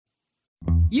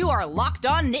You are Locked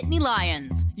On Nittany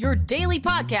Lions, your daily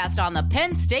podcast on the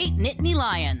Penn State Nittany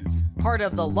Lions. Part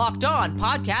of the Locked On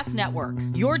Podcast Network,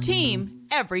 your team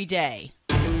every day.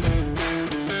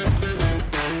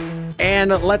 And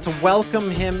let's welcome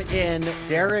him in,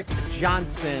 Derek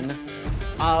Johnson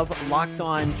of Locked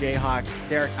On Jayhawks.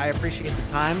 Derek, I appreciate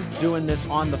the time doing this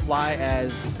on the fly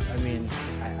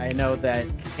I know that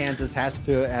Kansas has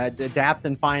to adapt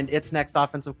and find its next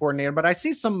offensive coordinator, but I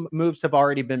see some moves have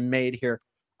already been made here.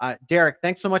 Derek,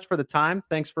 thanks so much for the time.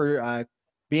 Thanks for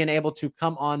being able to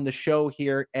come on the show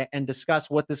here and discuss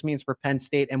what this means for Penn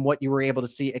State and what you were able to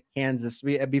see at Kansas.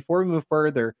 Before we move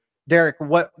further, Derek,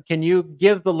 what can you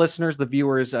give the listeners, the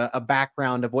viewers, a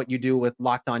background of what you do with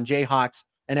Locked On Jayhawks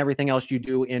and everything else you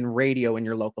do in radio in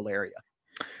your local area?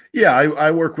 Yeah, I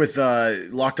work with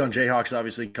Locked On Jayhawks,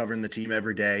 obviously covering the team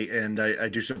every day, and I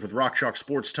do stuff with Rock Chalk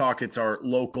Sports Talk. It's our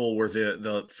local, we're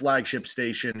the flagship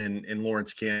station in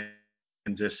Lawrence, Kansas,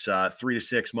 3 to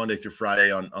 6 Monday through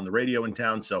Friday on the radio in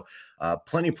town. So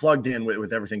plenty plugged in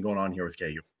with everything going on here with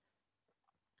KU.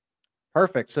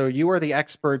 Perfect. So you are the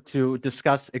expert to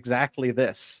discuss exactly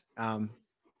this,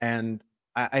 and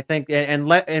I think,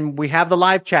 and we have the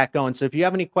live chat going. So if you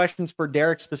have any questions for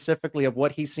Derek specifically of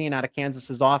what he's seeing out of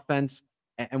Kansas's offense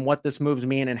and what this moves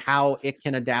mean and how it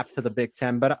can adapt to the Big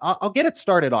Ten, but I'll get it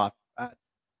started off.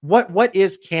 What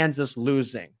is Kansas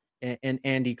losing in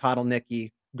Andy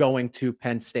Kotelnicki going to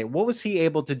Penn State? What was he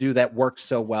able to do that worked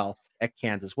so well at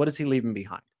Kansas? What is he leaving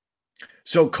behind?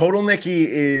 So Kotelnicki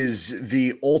is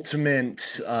the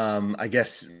ultimate,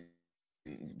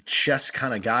 chess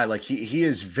kind of guy. Like he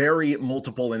is very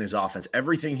multiple in his offense.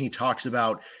 Everything he talks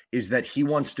about is that he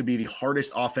wants to be the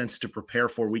hardest offense to prepare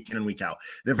for week in and week out.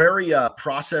 They're very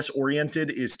process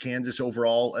oriented is Kansas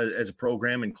overall as a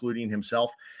program, including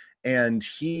himself. And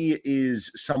he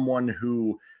is someone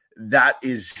who that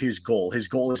is his goal. His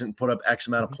goal isn't put up X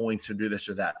amount of points or do this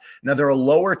or that. Now they're a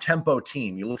lower tempo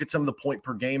team. You look at some of the point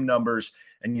per game numbers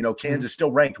and, Kansas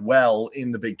still ranked well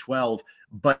in the Big 12,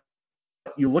 but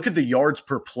you look at the yards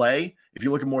per play. If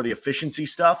you look at more of the efficiency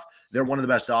stuff, they're one of the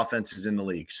best offenses in the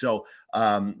league. So,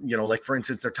 like for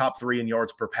instance, they're top 3 in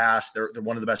yards per pass. They're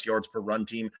one of the best yards per run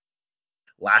team.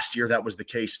 Last year, that was the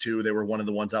case too. They were one of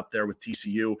the ones up there with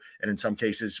TCU, and in some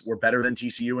cases were better than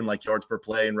TCU in like yards per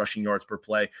play and rushing yards per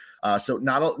play. So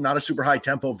not a super high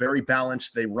tempo, very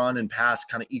balanced. They run and pass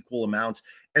kind of equal amounts.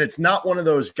 And it's not one of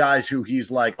those guys who he's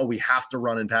like, oh, we have to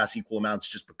run and pass equal amounts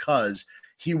just because.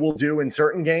 He will do in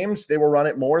certain games. They will run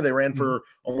it more. They ran for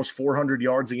almost 400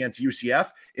 yards against UCF.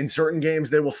 In certain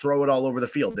games, they will throw it all over the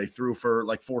field. They threw for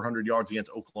like 400 yards against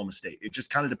Oklahoma State. It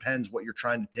just kind of depends what you're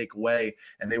trying to take away,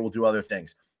 and they will do other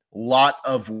things. A lot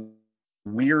of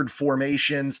weird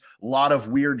formations, a lot of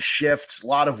weird shifts, a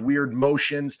lot of weird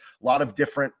motions, a lot of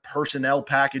different personnel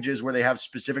packages where they have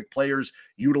specific players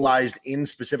utilized in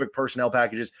specific personnel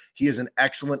packages. He is an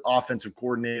excellent offensive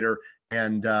coordinator.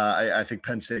 And I think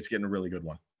Penn State's getting a really good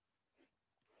one.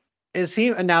 Is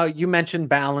he, now you mentioned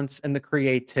balance and the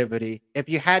creativity. If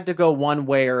you had to go one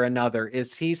way or another,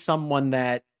 is he someone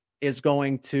that is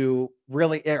going to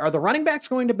really, are the running backs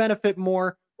going to benefit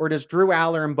more, or does Drew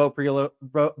Aller and Bo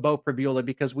Pribula,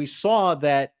 because we saw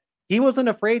that he wasn't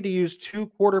afraid to use 2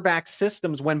 quarterback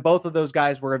systems when both of those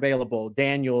guys were available,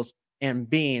 Daniels and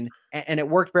Bean, and it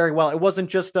worked very well. It wasn't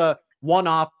just a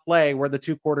one-off play where the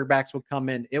 2 quarterbacks would come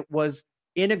in. It was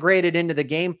integrated into the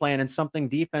game plan and something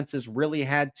defenses really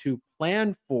had to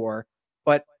plan for.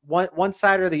 But one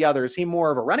side or the other, is he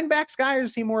more of a running backs guy or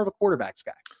is he more of a quarterbacks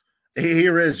guy? He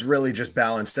is really just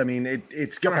balanced. I mean,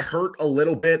 it's going to hurt a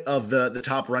little bit of the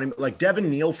top running, like Devin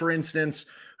Neal, for instance,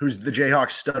 who's the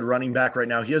Jayhawks stud running back right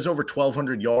now. He has over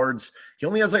 1,200 yards. He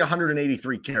only has like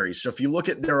 183 carries. So if you look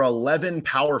at, there are 11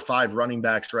 Power 5 running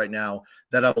backs right now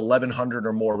that have 1,100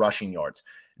 or more rushing yards.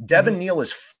 Devin Neal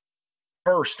is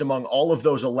first among all of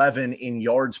those 11 in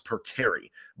yards per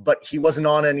carry, but he wasn't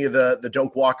on any of the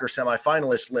Doak Walker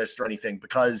semifinalist list or anything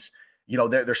because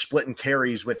they're splitting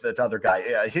carries with that other guy.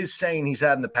 His saying he's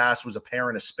had in the past was a pair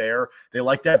and a spare. They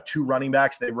like to have 2 running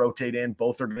backs. They rotate in.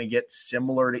 Both are going to get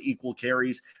similar to equal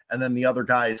carries. And then the other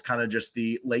guy is kind of just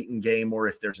the late in game or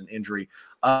if there's an injury.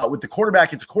 With the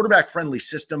quarterback, it's a quarterback-friendly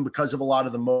system because of a lot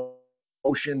of the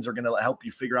motions are going to help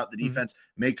you figure out the defense,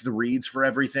 make the reads for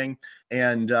everything.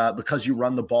 And because you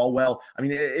run the ball well, I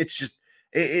mean, it's just,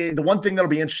 the one thing that'll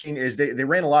be interesting is they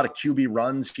ran a lot of QB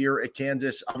runs here at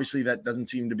Kansas. Obviously, that doesn't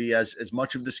seem to be as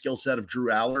much of the skill set of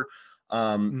Drew Aller.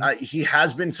 He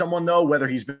has been someone, though, whether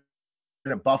he's been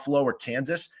at Buffalo or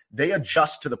Kansas, they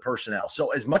adjust to the personnel.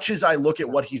 So as much as I look at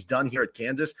what he's done here at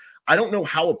Kansas, I don't know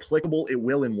how applicable it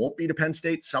will and won't be to Penn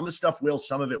State. Some of the stuff will,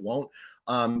 some of it won't.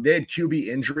 They had QB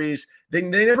injuries. They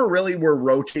never really were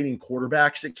rotating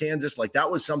quarterbacks at Kansas. Like that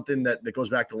was something that goes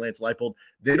back to Lance Leipold.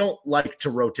 They don't like to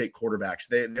rotate quarterbacks.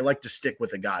 They like to stick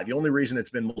with a guy. The only reason it's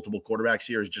been multiple quarterbacks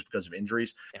here is just because of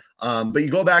injuries. But you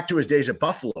go back to his days at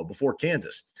Buffalo before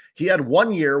Kansas. He had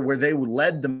 1 year where they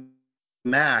led the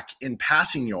MAC in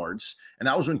passing yards, and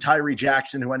that was when Tyree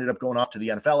Jackson, who ended up going off to the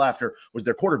NFL after, was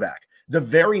their quarterback. The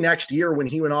very next year when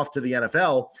he went off to the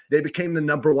NFL, they became the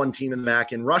number 1 team in the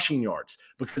MAC in rushing yards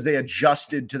because they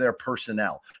adjusted to their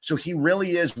personnel. So he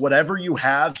really is, whatever you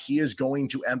have, he is going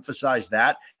to emphasize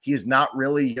that. He is not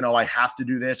really, I have to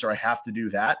do this or I have to do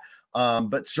that.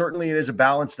 But certainly it is a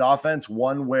balanced offense,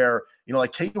 one where,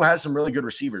 like KU has some really good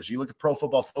receivers. You look at Pro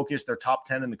Football Focus, they're top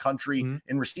 10 in the country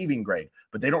in receiving grade,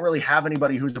 but they don't really have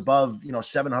anybody who's above,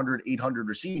 700, 800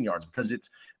 receiving yards because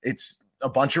it's a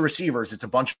bunch of receivers. It's a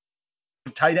bunch of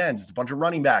tight ends. It's a bunch of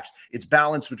running backs. It's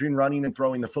balance between running and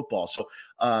throwing the football. So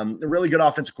a really good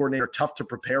offensive coordinator, tough to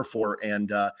prepare for.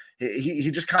 And he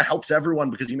just kind of helps everyone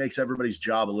because he makes everybody's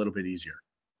job a little bit easier.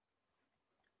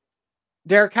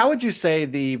 Derek, how would you say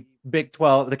the Big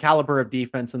 12, the caliber of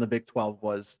defense in the Big 12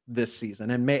 was this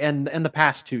season and the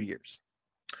past 2 years?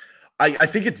 I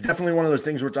think it's definitely one of those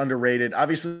things where it's underrated.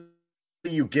 Obviously,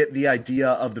 you get the idea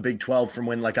of the Big 12 from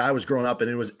when I was growing up and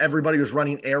it was everybody was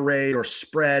running air raid or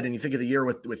spread. And you think of the year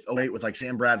with 08 with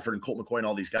Sam Bradford and Colt McCoy and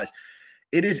all these guys.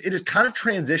 It is kind of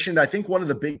transitioned. I think one of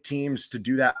the big teams to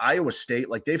do that, Iowa State,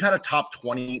 they've had a top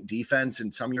 20 defense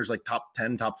in some years, top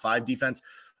 10, top 5 defense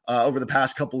over the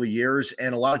past couple of years.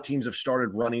 And a lot of teams have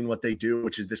started running what they do,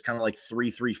 which is this kind of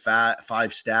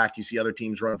 3-3-5 stack. You see other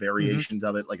teams run variations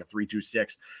of it, like a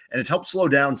 3-2-6, and it's helped slow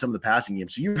down some of the passing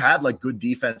games. So you've had good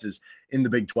defenses in the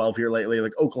Big 12 here lately.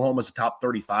 Oklahoma's a top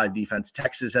 35 defense.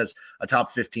 Texas has a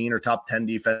top 15 or top 10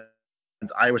 defense.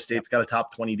 Iowa State's got a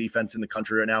top 20 defense in the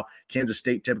country right now. Kansas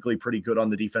State typically pretty good on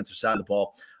the defensive side of the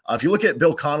ball. If you look at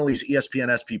Bill Connolly's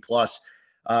ESPN SP Plus,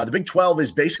 the Big 12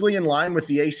 is basically in line with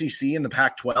the ACC and the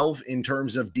Pac-12 in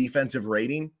terms of defensive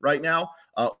rating right now,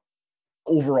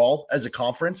 overall as a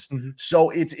conference. So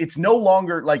it's no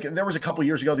longer there was a couple of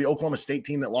years ago, the Oklahoma State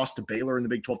team that lost to Baylor in the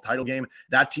Big 12 title game.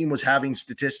 That team was having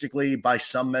statistically, by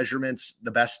some measurements,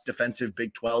 the best defensive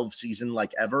Big 12 season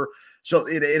ever. So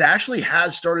it actually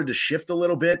has started to shift a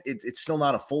little bit. It's still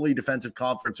not a fully defensive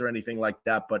conference or anything like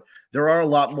that, but there are a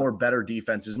lot more better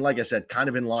defenses. And like I said, kind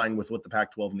of in line with what the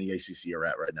Pac-12 and the ACC are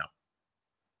at right now.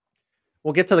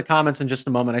 We'll get to the comments in just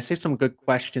a moment. I see some good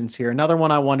questions here. Another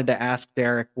one I wanted to ask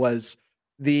Derek was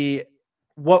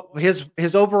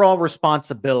his overall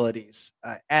responsibilities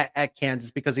at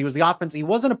Kansas, because he was the offense. He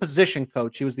wasn't a position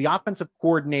coach. He was the offensive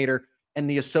coordinator and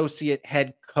the associate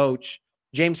head coach.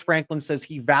 James Franklin says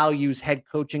he values head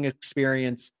coaching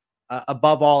experience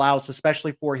above all else,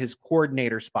 especially for his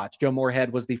coordinator spots. Joe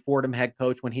Moorhead was the Fordham head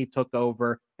coach when he took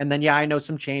over. And then, I know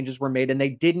some changes were made and they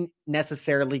didn't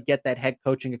necessarily get that head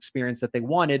coaching experience that they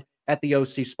wanted at the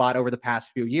OC spot over the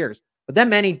past few years. But then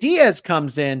Manny Diaz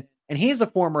comes in and he's a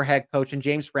former head coach, and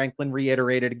James Franklin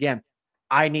reiterated again,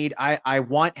 I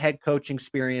want head coaching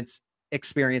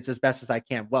experience as best as I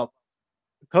can. Well,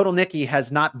 Kotelnicki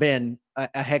has not been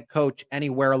a head coach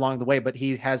anywhere along the way, but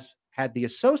he has had the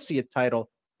associate title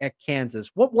at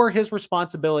Kansas. What were his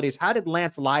responsibilities? How did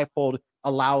Lance Leipold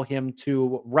allow him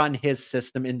to run his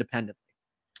system independently?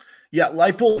 Yeah,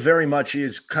 Leipold very much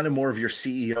is kind of more of your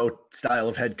CEO style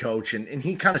of head coach, and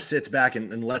he kind of sits back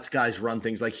and lets guys run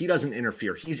things. He doesn't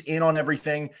interfere. He's in on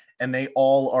everything, and they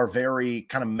all are very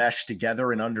kind of meshed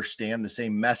together and understand the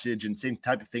same message and same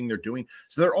type of thing they're doing.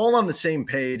 So they're all on the same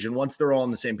page, and once they're all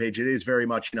on the same page, it is very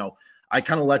much, I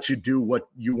kind of let you do what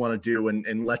you want to do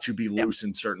and let you be loose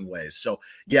in certain ways. So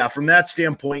yeah, from that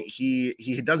standpoint,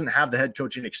 he doesn't have the head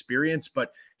coaching experience,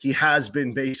 but he has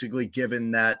been basically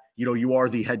given that, you are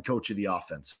the head coach of the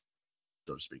offense,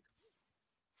 so to speak.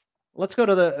 Let's go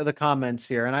to the comments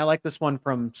here. And I like this one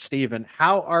from Steven.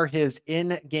 How are his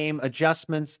in-game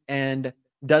adjustments, and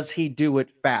does he do it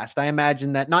fast? I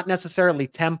imagine that not necessarily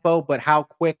tempo, but how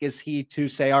quick is he to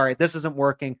say, all right, this isn't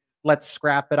working, let's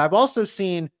scrap it. I've also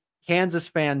seen Kansas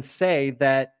fans say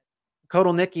that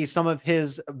Kotelnicki, some of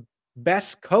his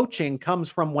best coaching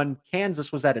comes from when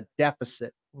Kansas was at a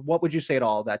deficit. What would you say to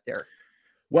all of that, Derek?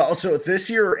 Well, so this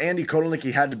year, Andy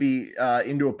Kotelnicki had to be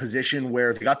into a position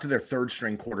where they got to their third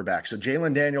string quarterback. So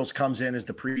Jalen Daniels comes in as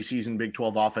the preseason Big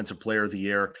 12 Offensive Player of the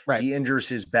Year. Right. He injures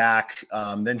his back.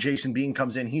 Then Jason Bean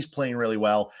comes in. He's playing really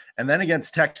well. And then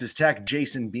against Texas Tech,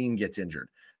 Jason Bean gets injured.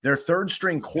 Their third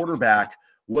string quarterback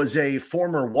was a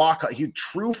former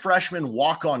true freshman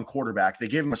walk-on quarterback. They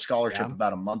gave him a scholarship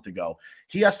about a month ago.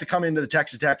 He has to come into the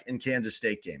Texas Tech and Kansas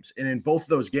State games. And in both of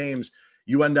those games,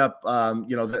 You end up,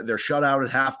 they're shut out at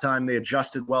halftime. They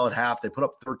adjusted well at half. They put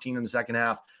up 13 in the second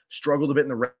half, struggled a bit in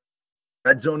the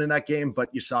red zone in that game, but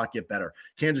you saw it get better.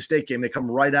 Kansas State game, they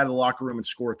come right out of the locker room and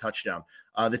score a touchdown.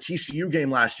 The TCU game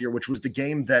last year, which was the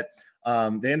game that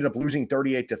they ended up losing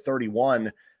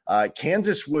 38-31.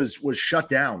 Kansas was shut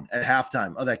down at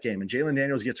halftime of that game, and Jalen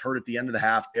Daniels gets hurt at the end of the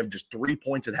half. They have just 3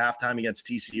 points at halftime against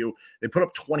TCU. They put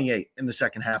up 28 in the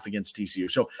second half against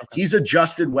TCU. So he's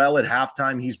adjusted well at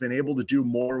halftime. He's been able to do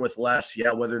more with less.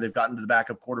 Yeah, whether they've gotten to the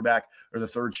backup quarterback or the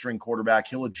third string quarterback,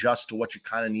 he'll adjust to what you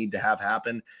kind of need to have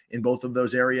happen in both of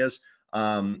those areas.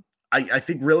 I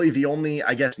think really the only,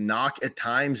 knock at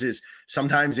times is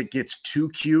sometimes it gets too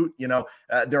cute.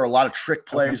 There are a lot of trick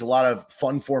plays, a lot of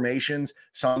fun formations.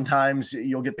 Sometimes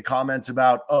you'll get the comments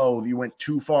about, oh, you went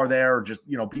too far there, or just,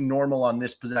 be normal on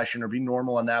this possession or be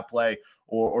normal on that play,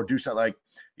 or do something like,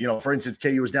 for instance,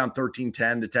 KU was down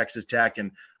 13-10 to Texas Tech. And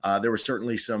there was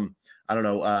certainly some,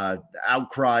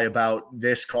 outcry about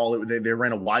this call. They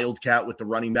ran a wildcat with the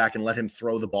running back and let him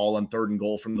throw the ball on 3rd and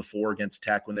goal from the 4 against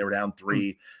Tech when they were down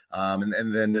 3, and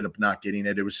then ended up not getting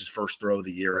it. It was his first throw of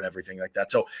the year and everything like that.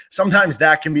 So sometimes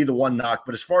that can be the one knock.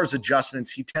 But as far as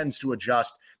adjustments, he tends to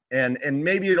adjust, and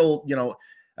maybe it'll,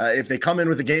 if they come in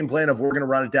with a game plan of we're going to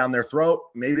run it down their throat,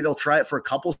 maybe they'll try it for a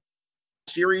couple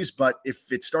series. But if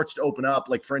it starts to open up,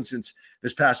 like for instance,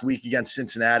 this past week against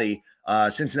Cincinnati,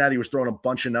 Cincinnati was throwing a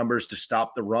bunch of numbers to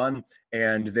stop the run,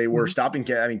 and they were stopping.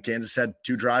 Kansas had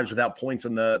 2 drives without points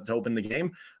to open the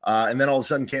game. And then all of a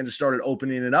sudden Kansas started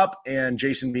opening it up, and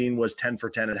Jason Bean was 10 for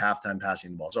 10 at halftime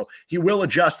passing the ball. So he will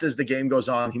adjust as the game goes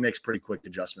on. He makes pretty quick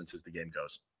adjustments as the game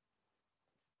goes.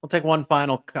 We'll take one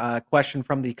final question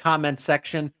from the comment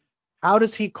section. How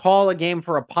does he call a game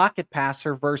for a pocket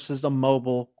passer versus a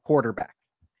mobile quarterback?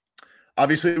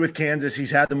 Obviously, with Kansas,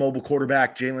 he's had the mobile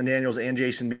quarterback, Jalen Daniels and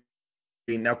Jason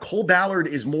Bean. Now, Cole Ballard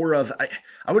is more of,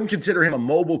 I wouldn't consider him a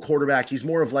mobile quarterback. He's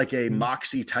more of like a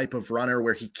moxie type of runner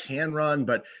where he can run,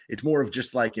 but it's more of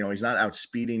just like, he's not out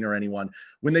speeding or anyone.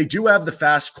 When they do have the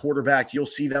fast quarterback, you'll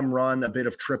see them run a bit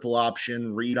of triple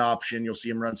option, read option. You'll see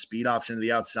him run speed option to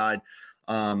the outside.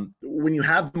 When you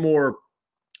have the more,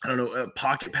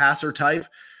 pocket passer type,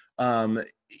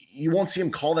 you won't see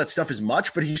him call that stuff as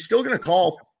much, but he's still going to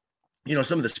call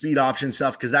some of the speed option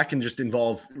stuff, because that can just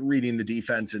involve reading the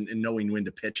defense and knowing when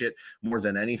to pitch it more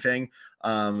than anything.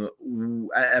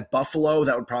 At Buffalo,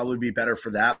 that would probably be better for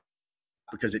that,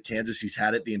 because at Kansas, he's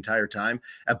had it the entire time.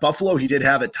 At Buffalo, he did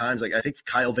have at times, like I think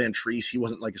Kyle Van Treese, he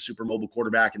wasn't like a super mobile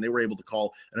quarterback, and they were able to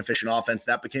call an efficient offense.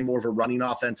 That became more of a running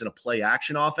offense and a play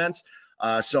action offense.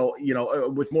 So,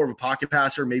 with more of a pocket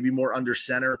passer, maybe more under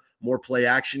center, more play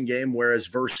action game, whereas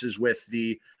versus with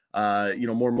the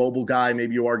more mobile guy,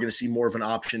 maybe you are going to see more of an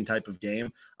option type of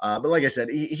game. But like I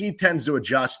said, he tends to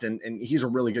adjust, and he's a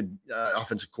really good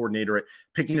offensive coordinator at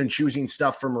picking and choosing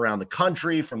stuff from around the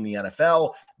country, from the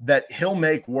NFL, that he'll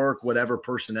make work whatever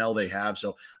personnel they have.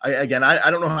 So I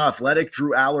don't know how athletic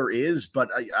Drew Aller is, but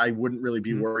I wouldn't really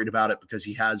be worried about it, because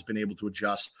he has been able to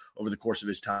adjust over the course of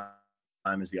his time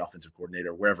as the offensive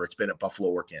coordinator, wherever it's been, at Buffalo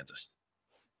or Kansas.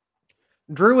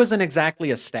 Drew isn't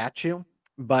exactly a statue,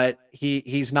 but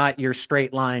he's not your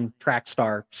straight line track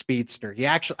star speedster. He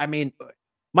actually,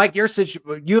 Mike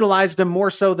Yurcich utilized him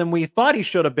more so than we thought he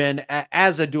should have been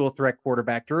as a dual threat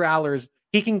quarterback. Drew Aller,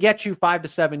 he can get you 5 to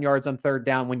 7 yards on third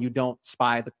down when you don't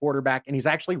spy the quarterback, and he's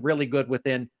actually really good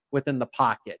within the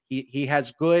pocket. He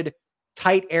has good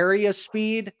tight area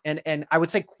speed and I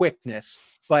would say quickness.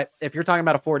 But if you're talking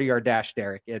about a 40-yard dash,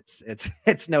 Derek, it's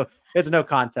no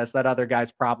contest. That other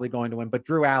guy's probably going to win. But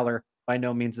Drew Aller by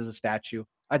no means is a statue.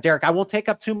 Derek, I won't take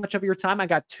up too much of your time. I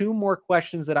got 2 more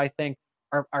questions that I think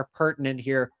are pertinent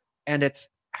here. And it's,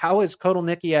 how is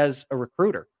Kotelnicki as a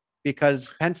recruiter?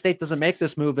 Because Penn State doesn't make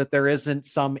this move if there isn't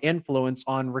some influence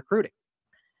on recruiting.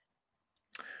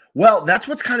 Well, that's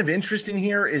what's kind of interesting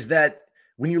here, is that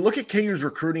when you look at KU's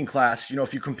recruiting class,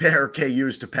 if you compare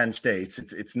KU's to Penn State's,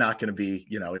 it's not going to be,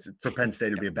 it's for Penn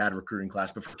State to be a bad recruiting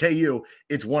class. But for KU,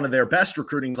 it's one of their best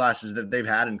recruiting classes that they've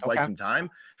had in quite some time.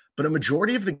 But a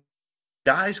majority of the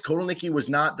guys, Kotelnicki was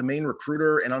not the main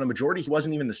recruiter, and on a majority, he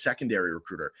wasn't even the secondary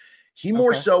recruiter. He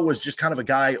more so was just kind of a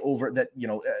guy over that,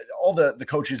 all the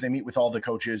coaches, they meet with all the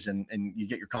coaches, and you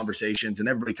get your conversations, and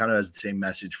everybody kind of has the same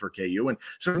message for KU. And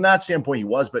so from that standpoint, he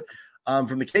was. But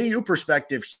from the KU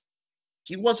perspective,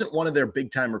 he wasn't one of their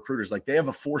big time recruiters. Like they have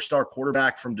a 4-star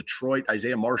quarterback from Detroit,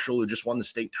 Isaiah Marshall, who just won the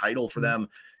state title for them.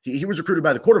 He was recruited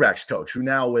by the quarterback's coach, who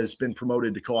now has been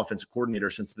promoted to co-offensive coordinator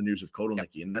since the news of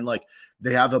Kotelnicki. And then like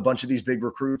they have a bunch of these big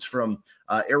recruits from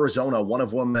Arizona. One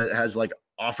of them has like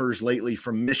offers lately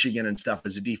from Michigan and stuff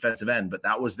as a defensive end, but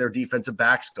that was their defensive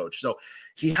backs coach. So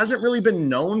he hasn't really been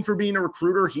known for being a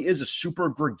recruiter. He is a super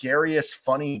gregarious,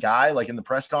 funny guy. Like in the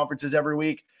press conferences every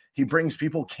week, he brings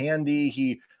people candy.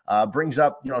 He brings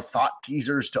up, thought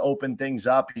teasers to open things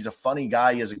up. He's a funny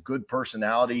guy. He has a good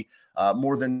personality,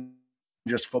 more than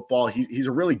just football. He's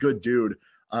a really good dude.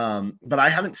 But I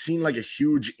haven't seen like a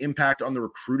huge impact on the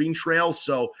recruiting trail.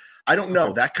 So I don't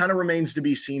know. That kind of remains to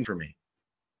be seen for me.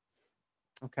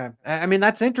 Okay. I mean,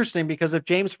 that's interesting because if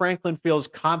James Franklin feels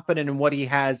confident in what he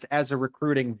has as a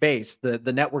recruiting base, the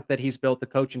network that he's built, the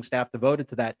coaching staff devoted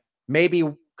to that, maybe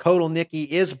Kotelnicki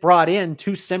is brought in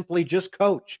to simply just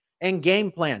coach and game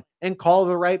plan and call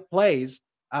the right plays.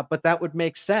 But that would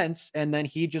make sense. And then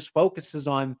he just focuses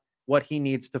on what he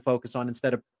needs to focus on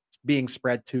instead of being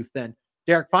spread too thin.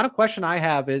 Derek, final question I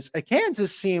have is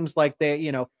Kansas seems like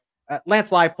they,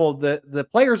 Lance Leipold, the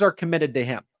players are committed to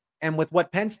him. And with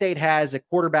what Penn State has at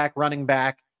quarterback, running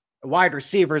back, wide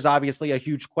receiver is obviously a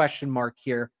huge question mark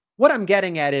here. What I'm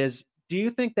getting at is, do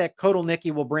you think that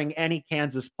Kotelnicki will bring any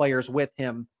Kansas players with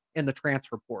him in the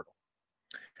transfer portal?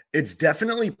 It's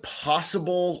definitely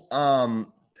possible.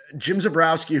 Jim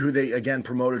Zabrowski, who they again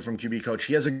promoted from QB coach,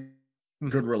 he has a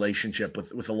good relationship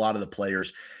with a lot of the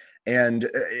players. And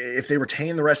if they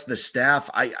retain the rest of the staff,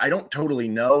 I don't totally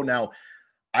know. Now,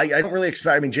 I don't really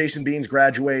expect, I mean, Jason Bean's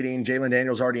graduating. Jalen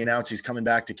Daniels already announced he's coming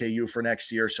back to KU for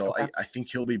next year. So okay. I think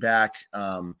he'll be back.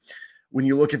 When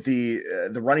you look at the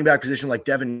running back position, like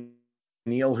Devin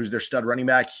Neal, who's their stud running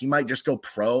back, he might just go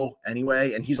pro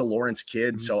anyway. And he's a Lawrence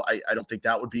kid. Mm-hmm. So I don't think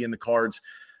that would be in the cards.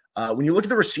 When you look at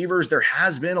the receivers, there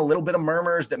has been a little bit of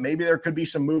murmurs that maybe there could be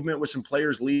some movement with some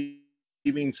players leaving.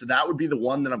 So that would be the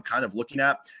one that I'm kind of looking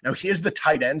at. Now, he is the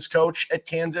tight ends coach at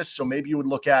Kansas. So maybe you would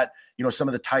look at, some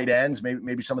of the tight ends,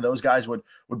 maybe some of those guys would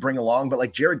bring along. But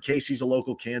like Jared Casey's a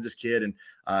local Kansas kid. And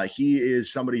he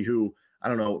is somebody who, I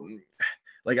don't know,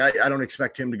 like I don't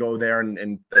expect him to go there.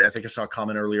 And I think I saw a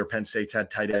comment earlier, Penn State's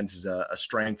had tight ends as a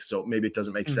strength. So maybe it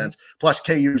doesn't make sense. Plus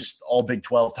KU's all Big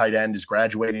 12 tight end is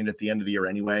graduating at the end of the year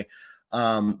anyway.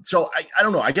 So I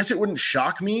don't know. I guess it wouldn't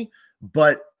shock me.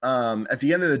 But at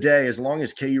the end of the day, as long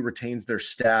as KU retains their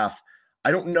staff, I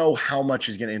don't know how much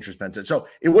is going to interest Penn State. So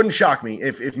it wouldn't shock me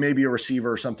if maybe a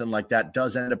receiver or something like that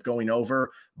does end up going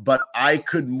over. But I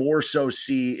could more so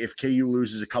see if KU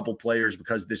loses a couple players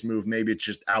because this move, maybe it's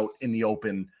just out in the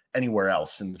open anywhere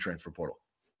else in the transfer portal.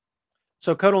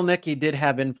 So Kotelnicki did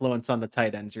have influence on the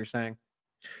tight ends, you're saying?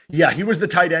 Yeah, he was the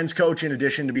tight ends coach in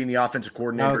addition to being the offensive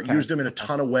coordinator. Okay. Used him in a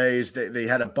ton of ways. They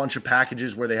had a bunch of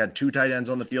packages where they had 2 tight ends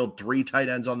on the field, 3 tight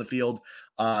ends on the field.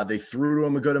 They threw to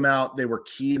him a good amount. They were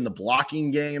key in the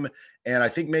blocking game. And I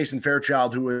think Mason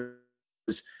Fairchild, who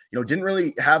was, didn't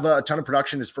really have a ton of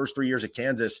production his first 3 years at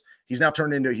Kansas. He's now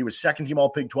turned into, he was second team all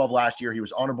Big 12 last year. He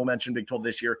was honorable mention Big 12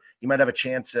 this year. He might have a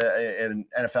chance at an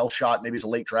NFL shot. Maybe he's a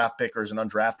late draft pick or as an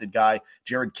undrafted guy.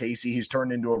 Jared Casey, he's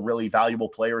turned into a really valuable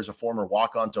player as a former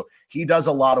walk-on. So he does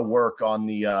a lot of work on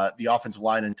the offensive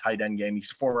line and tight end game.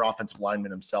 He's a former offensive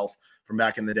lineman himself from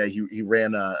back in the day. He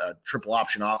ran a triple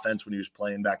option offense when he was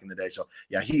playing back in the day. So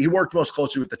yeah, he worked most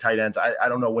closely with the tight ends. I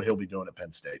don't know what he'll be doing at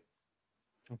Penn State.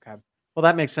 Okay. Well,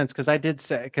 that makes sense because I did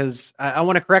say, because I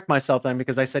want to correct myself then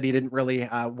because I said he didn't really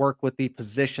work with the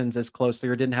positions as closely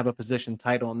or didn't have a position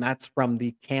title. And that's from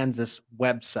the Kansas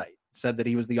website. It said that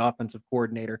he was the offensive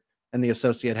coordinator and the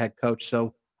associate head coach.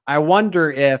 So I wonder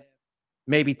if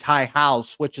maybe Ty Howell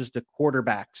switches to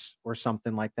quarterbacks or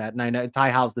something like that. And I know Ty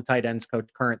Howell's the tight ends coach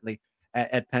currently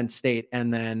at Penn State.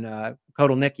 And then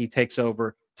Kotelnicki takes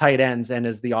over tight ends and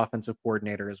is the offensive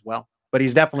coordinator as well. But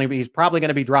he's probably going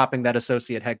to be dropping that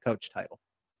associate head coach title.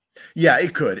 Yeah,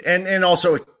 it could. And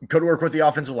also it could work with the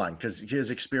offensive line because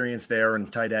his experience there and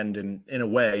tight end in a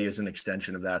way is an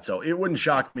extension of that. So it wouldn't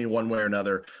shock me one way or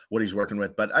another what he's working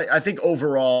with. But I think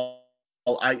overall,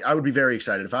 I would be very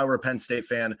excited. If I were a Penn State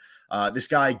fan, this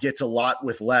guy gets a lot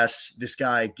with less. This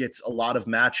guy gets a lot of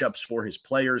matchups for his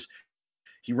players.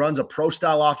 He runs a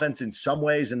pro-style offense in some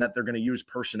ways in that they're going to use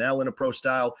personnel in a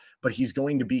pro-style, but he's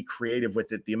going to be creative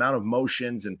with it. The amount of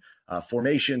motions and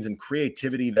formations and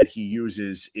creativity that he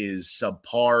uses is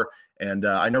subpar, and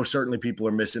I know certainly people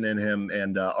are missing in him,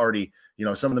 and already,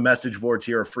 some of the message boards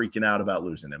here are freaking out about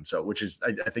losing him, so which is,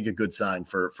 I think, a good sign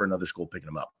for another school picking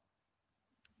him up.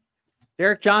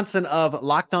 Derek Johnson of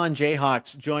Locked On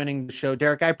Jayhawks joining the show.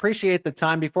 Derek, I appreciate the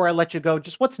time. Before I let you go,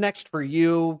 just what's next for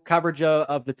you? Coverage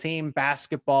of the team,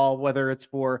 basketball, whether it's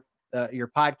for your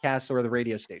podcast or the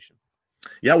radio station.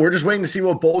 Yeah, we're just waiting to see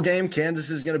what bowl game Kansas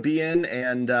is going to be in.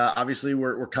 And obviously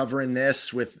we're covering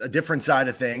this with a different side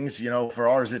of things. You know, for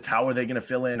ours, it's how are they going to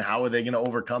fill in? How are they going to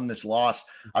overcome this loss?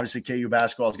 Obviously, KU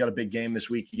basketball has got a big game this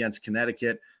week against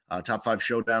Connecticut. Top 5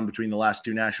 showdown between the last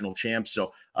 2 national champs.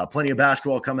 So plenty of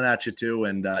basketball coming at you too.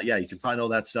 And yeah, you can find all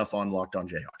that stuff on Locked On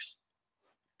Jayhawks.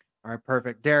 All right,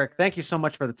 perfect. Derek, thank you so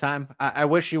much for the time. I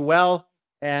wish you well.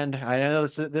 And I know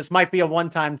this might be a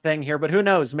one-time thing here, but who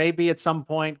knows? Maybe at some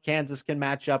point Kansas can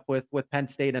match up with Penn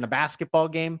State in a basketball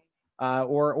game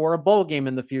or a bowl game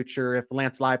in the future if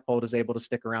Lance Leipold is able to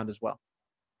stick around as well.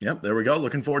 Yep, there we go.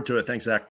 Looking forward to it. Thanks, Zach.